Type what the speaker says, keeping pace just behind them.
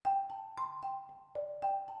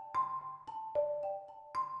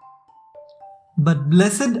But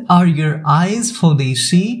blessed are your eyes, for they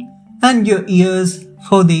see, and your ears,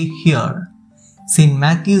 for they hear. St.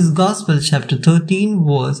 Matthew's Gospel, chapter 13,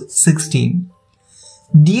 verse 16.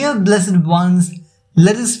 Dear blessed ones,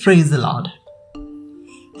 let us praise the Lord.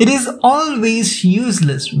 It is always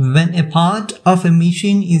useless when a part of a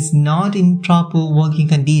machine is not in proper working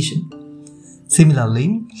condition.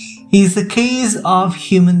 Similarly, it is the case of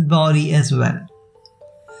human body as well.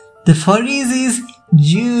 The Pharisees,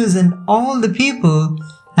 Jews, and all the people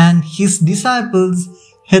and his disciples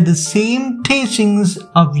had the same teachings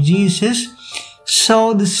of Jesus,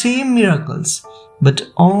 saw the same miracles, but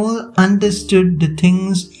all understood the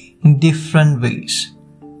things in different ways.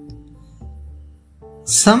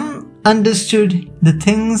 Some understood the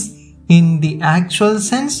things in the actual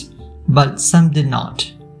sense, but some did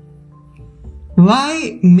not.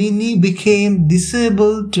 Why many became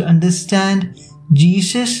disable to understand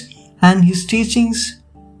Jesus and his teachings?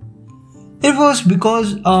 It was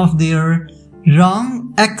because of their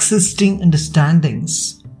wrong existing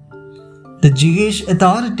understandings. The Jewish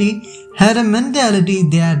authority had a mentality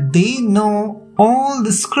that they know all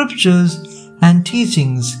the scriptures and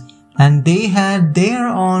teachings, and they had their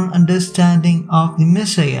own understanding of the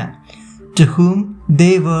Messiah, to whom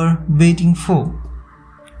they were waiting for.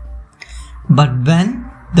 But when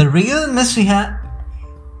the real Messiah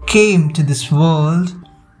came to this world,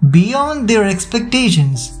 beyond their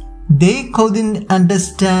expectations, they couldn't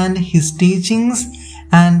understand his teachings,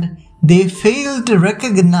 and they failed to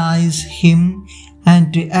recognize him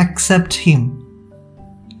and to accept him.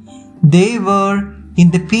 They were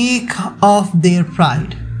in the peak of their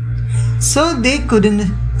pride, so they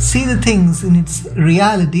couldn't see the things in its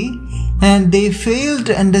reality, and they failed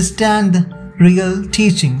to understand the real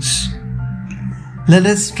teachings. Let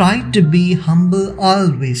us try to be humble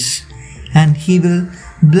always, and he will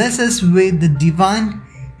bless us with the divine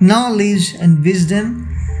knowledge and wisdom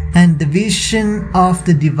and the vision of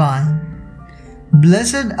the divine.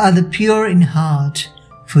 Blessed are the pure in heart,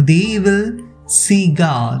 for they will see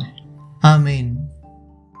God. Amen.